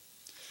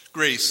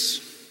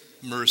Grace,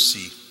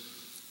 mercy,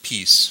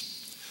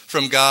 peace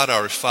from God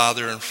our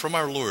Father and from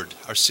our Lord,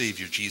 our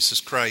Savior, Jesus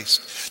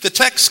Christ. The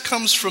text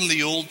comes from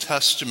the Old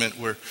Testament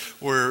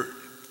where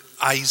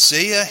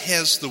Isaiah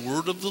has the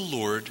word of the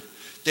Lord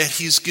that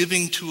he's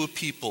giving to a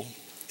people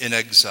in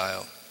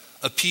exile,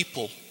 a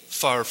people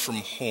far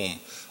from home,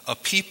 a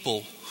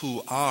people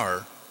who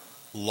are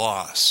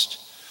lost.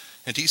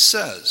 And he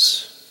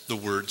says the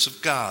words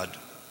of God,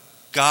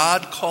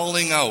 God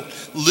calling out,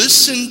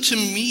 "Listen to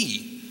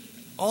me,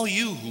 all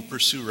you who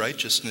pursue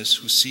righteousness,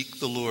 who seek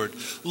the Lord.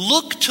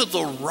 Look to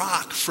the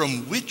rock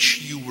from which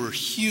you were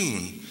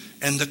hewn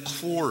and the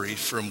quarry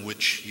from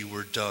which you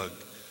were dug.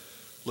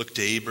 Look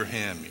to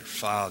Abraham, your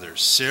father,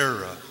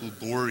 Sarah, who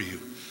bore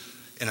you."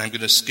 And I'm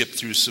going to skip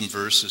through some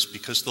verses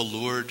because the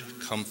Lord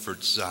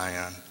comforts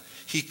Zion.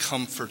 He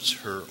comforts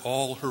her,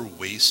 all her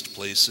waste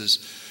places.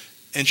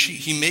 And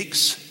he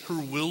makes her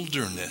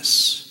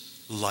wilderness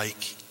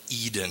like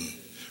Eden,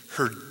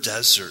 her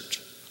desert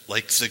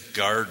like the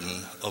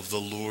garden of the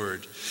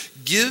Lord.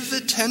 Give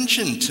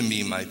attention to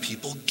me, my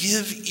people.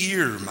 Give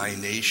ear, my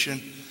nation.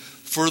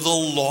 For the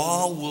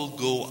law will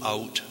go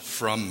out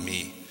from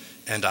me,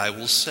 and I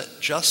will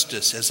set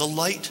justice as a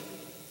light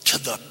to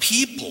the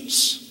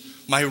peoples.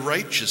 My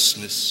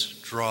righteousness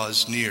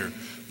draws near.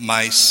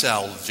 My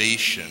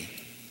salvation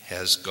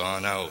has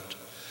gone out.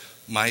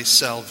 My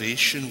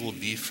salvation will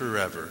be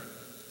forever,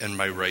 and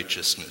my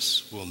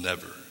righteousness will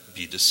never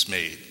be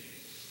dismayed.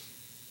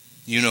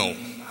 You know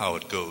how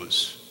it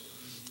goes.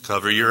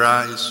 Cover your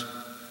eyes.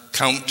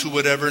 Count to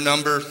whatever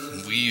number.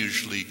 We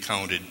usually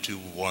counted to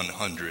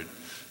 100.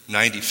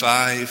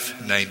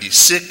 95,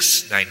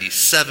 96,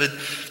 97,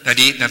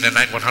 98,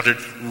 99, 100.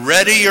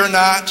 Ready or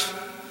not,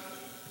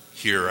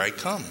 here I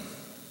come.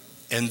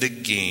 And the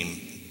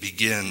game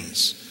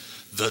begins.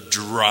 The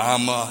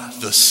drama,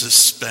 the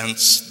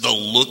suspense, the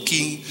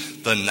looking,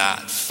 the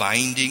not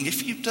finding.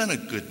 If you've done a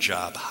good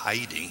job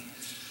hiding.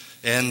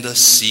 And the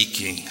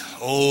seeking.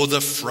 Oh,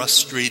 the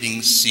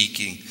frustrating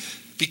seeking.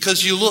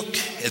 Because you look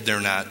and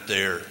they're not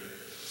there.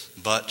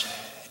 But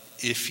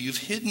if you've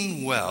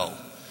hidden well,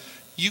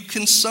 you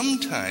can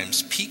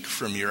sometimes peek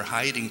from your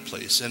hiding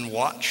place and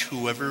watch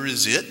whoever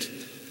is it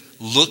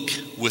look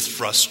with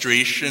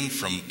frustration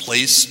from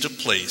place to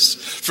place.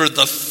 For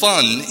the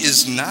fun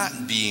is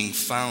not being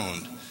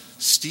found,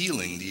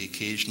 stealing the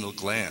occasional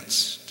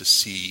glance to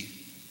see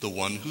the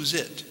one who's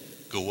it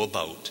go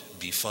about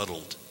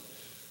befuddled.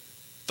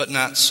 But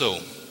not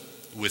so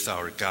with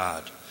our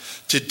God.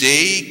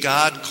 Today,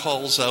 God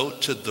calls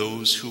out to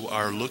those who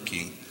are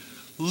looking.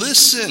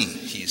 Listen,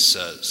 he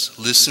says.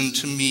 Listen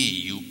to me,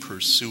 you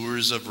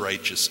pursuers of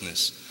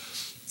righteousness.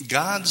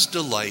 God's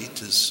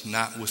delight is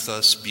not with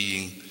us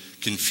being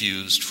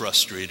confused,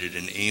 frustrated,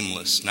 and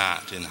aimless,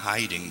 not in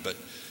hiding, but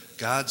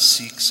God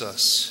seeks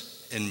us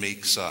and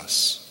makes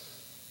us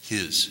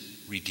his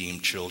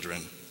redeemed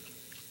children.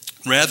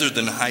 Rather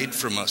than hide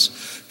from us,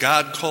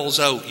 God calls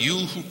out, you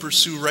who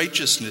pursue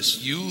righteousness,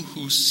 you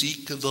who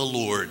seek the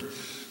Lord.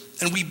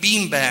 And we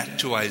beam back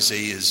to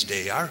Isaiah's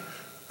day. Are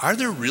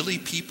there really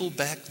people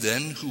back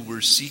then who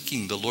were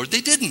seeking the Lord?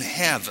 They didn't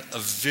have a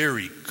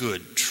very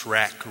good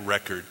track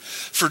record.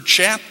 For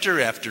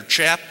chapter after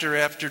chapter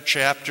after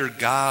chapter,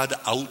 God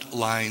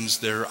outlines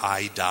their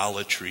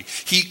idolatry.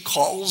 He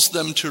calls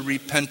them to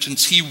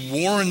repentance. He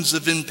warns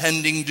of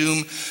impending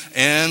doom,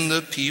 and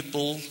the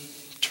people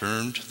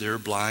turned their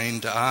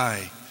blind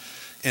eye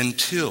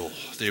until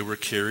they were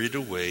carried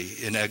away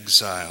in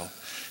exile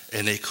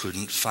and they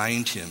couldn't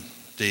find him.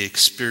 They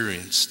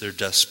experienced their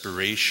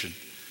desperation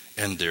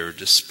and their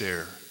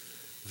despair.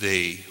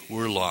 They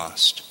were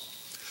lost.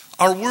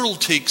 Our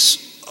world takes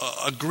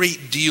a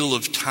great deal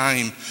of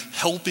time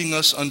helping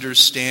us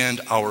understand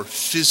our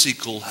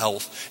physical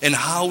health and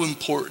how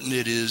important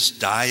it is,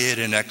 diet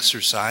and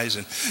exercise,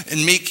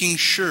 and making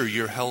sure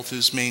your health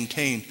is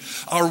maintained.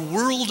 Our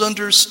world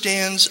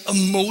understands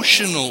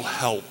emotional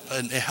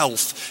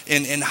health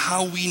and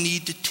how we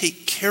need to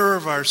take care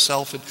of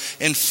ourselves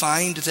and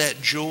find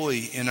that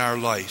joy in our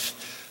life.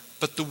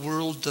 But the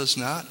world does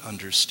not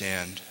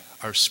understand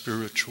our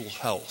spiritual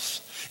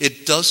health.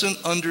 It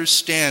doesn't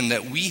understand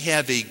that we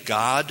have a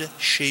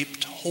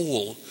God-shaped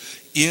hole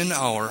in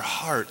our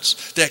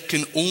hearts that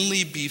can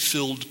only be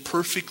filled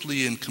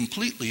perfectly and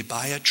completely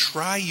by a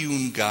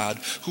triune God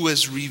who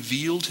has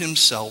revealed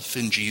himself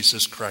in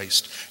Jesus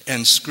Christ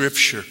and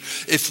Scripture.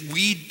 If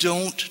we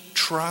don't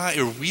try,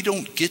 or we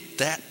don't get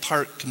that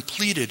part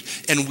completed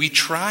and we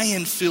try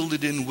and fill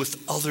it in with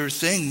other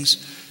things,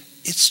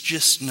 it's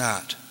just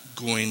not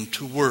going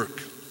to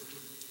work.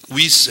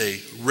 We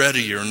say,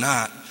 ready or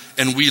not,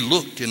 and we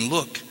look and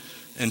look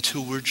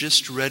until we're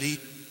just ready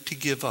to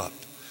give up,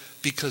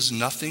 because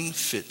nothing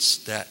fits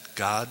that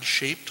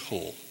God-shaped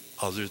hole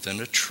other than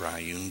a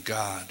triune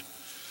God.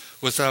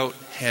 Without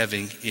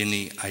having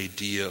any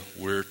idea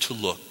where to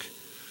look,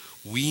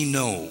 we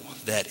know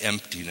that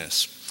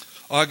emptiness.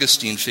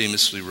 Augustine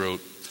famously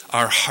wrote,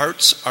 "Our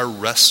hearts are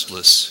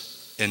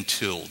restless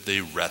until they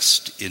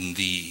rest in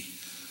thee."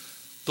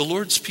 The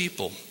Lord's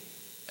people,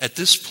 at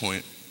this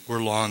point,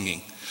 were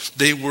longing.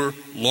 They were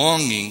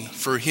longing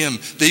for him.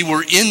 They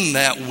were in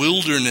that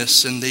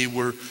wilderness and they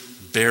were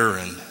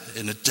barren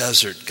in a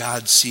desert.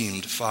 God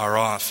seemed far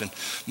off. And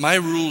my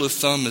rule of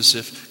thumb is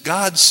if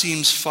God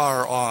seems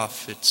far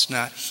off, it's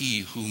not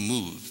he who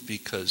moved,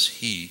 because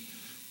he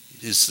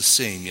is the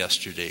same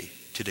yesterday,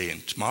 today,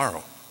 and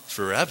tomorrow,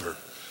 forever.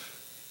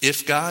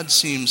 If God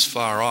seems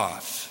far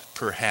off,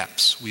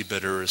 perhaps we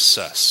better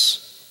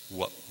assess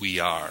what we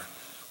are,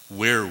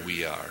 where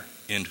we are,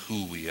 and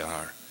who we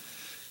are.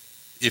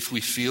 If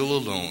we feel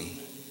alone,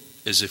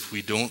 as if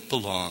we don't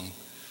belong,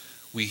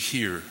 we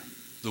hear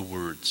the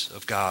words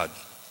of God.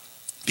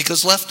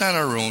 Because left on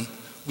our own,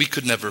 we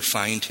could never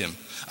find him.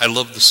 I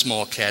love the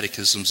small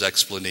catechism's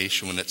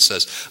explanation when it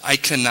says, I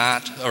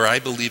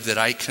believe that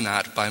I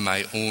cannot by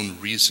my own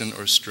reason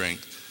or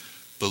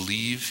strength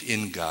believe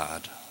in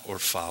God or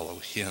follow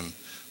him,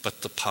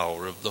 but the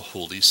power of the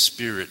Holy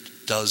Spirit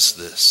does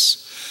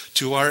this.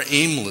 To our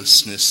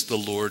aimlessness, the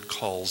Lord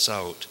calls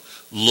out,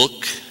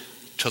 look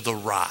to the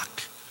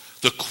rock,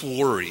 the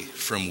quarry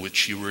from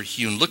which you were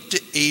hewn. Look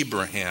to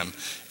Abraham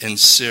and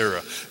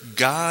Sarah.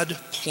 God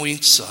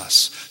points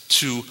us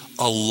to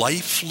a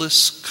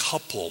lifeless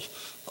couple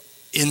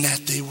in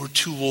that they were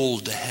too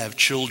old to have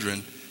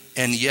children,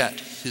 and yet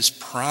his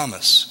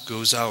promise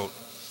goes out.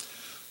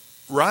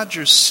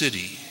 Rogers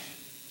City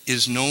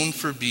is known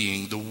for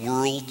being the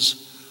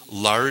world's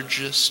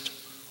largest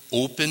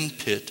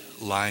open-pit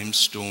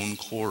limestone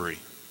quarry,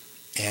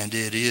 and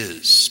it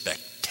is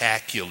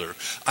spectacular.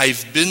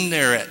 I've been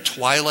there at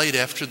twilight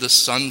after the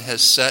sun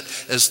has set,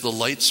 as the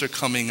lights are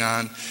coming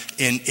on,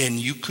 and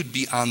you could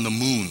be on the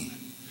moon.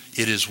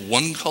 It is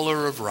one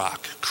color of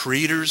rock,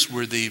 craters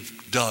where they've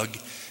dug,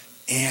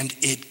 and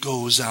it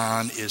goes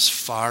on as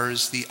far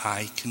as the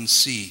eye can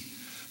see.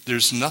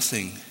 There's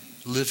nothing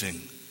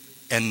living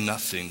and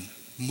nothing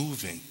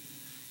moving.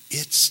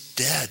 It's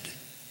dead.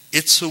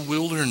 It's a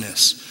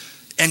wilderness.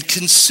 And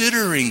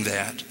considering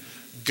that,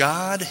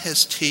 God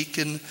has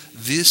taken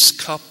this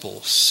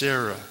couple,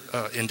 Sarah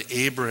and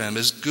Abraham,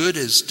 as good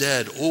as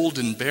dead, old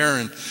and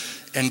barren,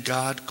 and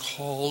God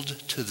called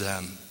to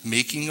them,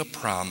 making a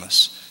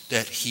promise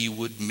that he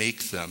would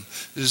make them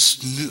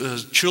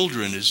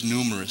children as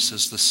numerous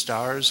as the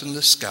stars in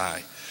the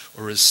sky,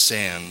 or as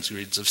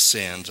grains of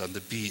sand on the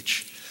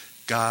beach.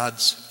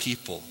 God's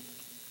people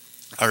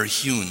are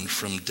hewn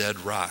from dead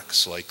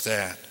rocks like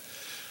that.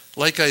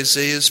 Like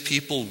Isaiah's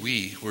people,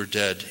 we were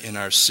dead in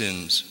our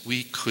sins.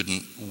 We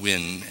couldn't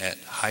win at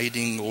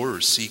hiding or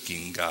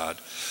seeking God.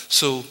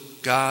 So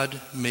God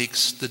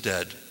makes the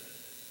dead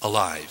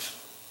alive.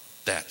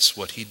 That's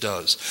what he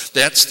does.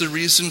 That's the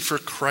reason for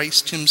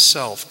Christ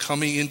himself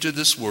coming into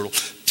this world,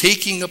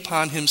 taking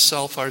upon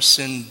himself our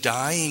sin,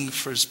 dying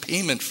for his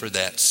payment for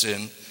that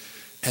sin,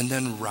 and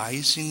then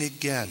rising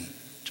again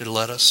to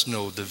let us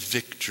know the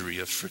victory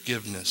of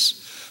forgiveness.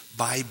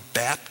 By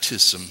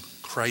baptism,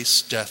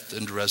 Christ's death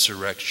and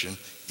resurrection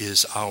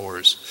is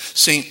ours.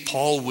 St.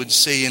 Paul would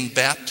say in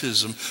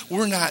baptism,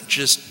 we're not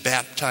just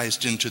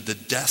baptized into the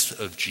death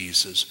of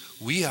Jesus,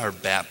 we are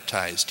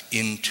baptized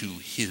into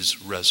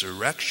his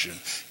resurrection,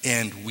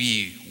 and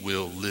we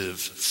will live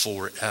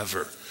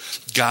forever.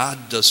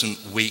 God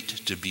doesn't wait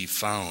to be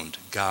found.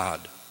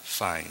 God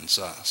finds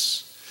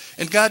us.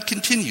 And God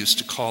continues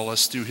to call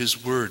us through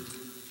his word.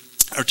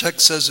 Our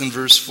text says in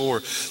verse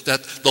 4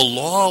 that the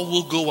law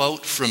will go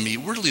out from me.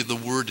 Really, the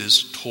word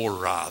is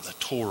Torah, the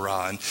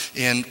Torah.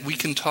 And we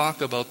can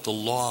talk about the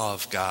law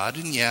of God,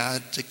 and yeah,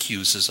 it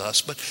accuses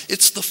us, but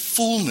it's the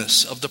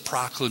fullness of the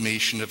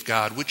proclamation of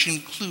God, which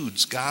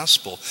includes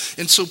gospel.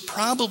 And so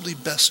probably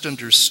best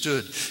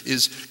understood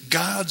is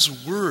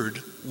God's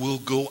word will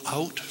go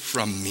out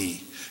from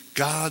me.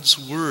 God's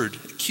word,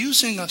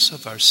 accusing us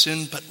of our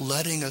sin, but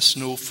letting us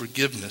know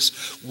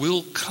forgiveness,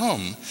 will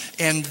come,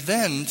 and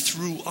then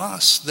through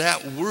us,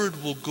 that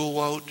word will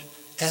go out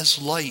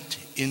as light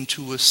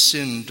into a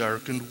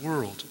sin-darkened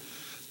world.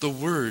 The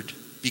word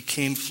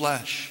became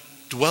flesh,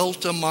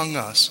 dwelt among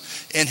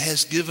us, and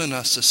has given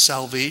us a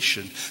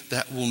salvation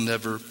that will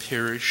never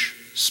perish,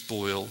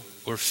 spoil,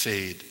 or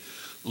fade.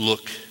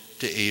 Look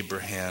to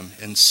Abraham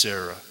and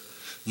Sarah.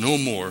 No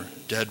more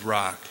dead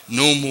rock,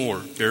 no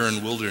more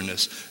barren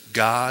wilderness.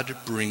 God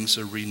brings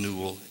a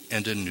renewal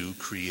and a new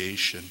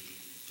creation.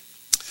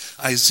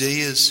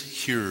 Isaiah's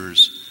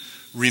hearers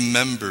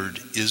remembered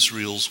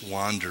Israel's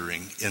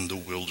wandering in the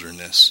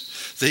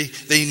wilderness.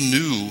 They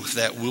knew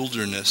that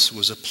wilderness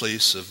was a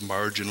place of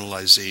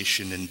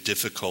marginalization and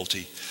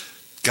difficulty.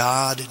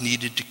 God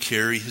needed to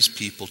carry his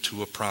people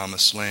to a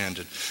promised land,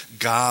 and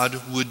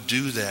God would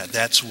do that.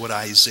 That's what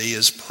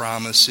Isaiah's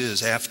promise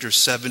is. After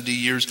 70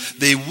 years,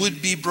 they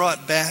would be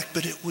brought back,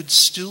 but it would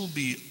still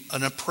be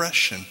an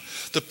oppression.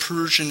 The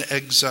Persian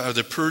exile,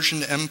 the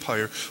Persian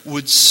Empire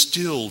would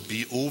still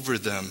be over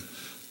them.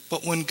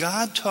 But when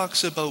God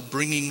talks about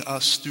bringing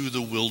us through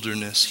the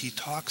wilderness, he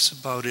talks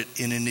about it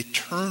in an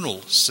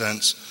eternal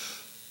sense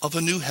of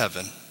a new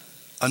heaven,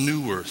 a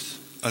new earth,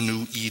 a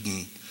new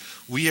Eden.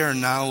 We are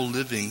now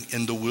living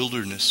in the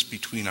wilderness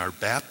between our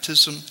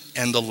baptism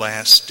and the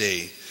last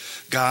day.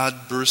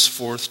 God bursts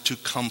forth to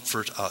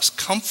comfort us.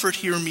 Comfort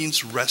here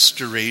means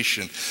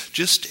restoration.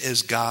 Just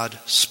as God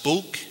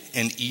spoke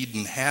and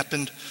Eden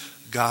happened,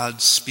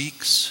 God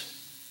speaks,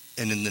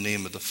 and in the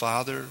name of the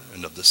Father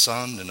and of the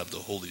Son and of the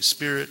Holy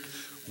Spirit,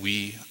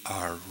 we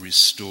are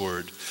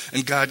restored.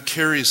 And God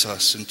carries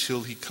us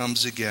until he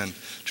comes again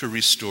to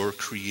restore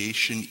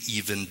creation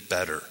even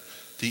better,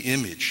 the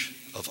image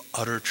of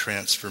utter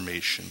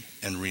transformation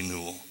and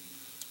renewal.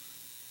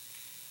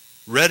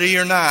 Ready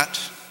or not,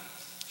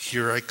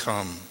 here I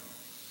come.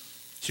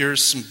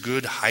 Here's some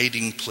good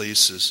hiding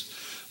places.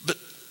 But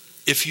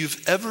if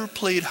you've ever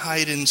played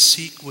hide and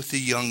seek with a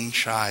young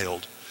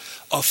child,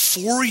 a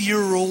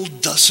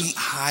 4-year-old doesn't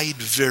hide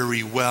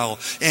very well.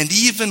 And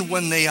even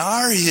when they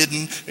are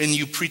hidden and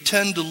you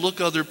pretend to look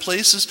other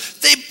places,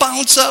 they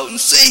bounce out and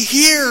say,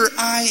 "Here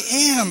I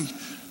am,"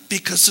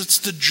 because it's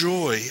the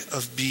joy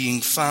of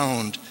being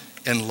found,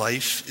 and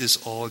life is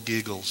all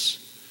giggles.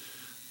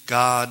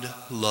 God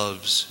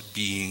loves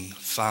being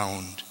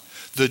found.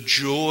 The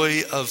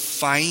joy of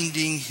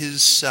finding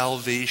his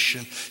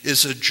salvation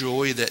is a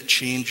joy that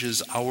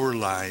changes our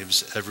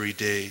lives every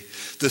day.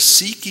 The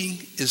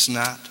seeking is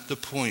not the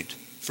point,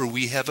 for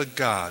we have a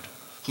God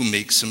who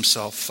makes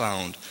himself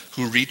found,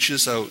 who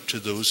reaches out to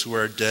those who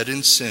are dead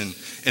in sin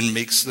and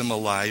makes them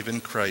alive in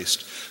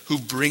Christ, who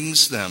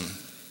brings them,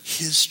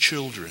 his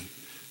children,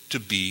 to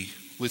be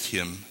with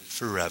him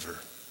forever.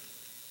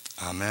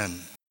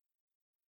 Amen.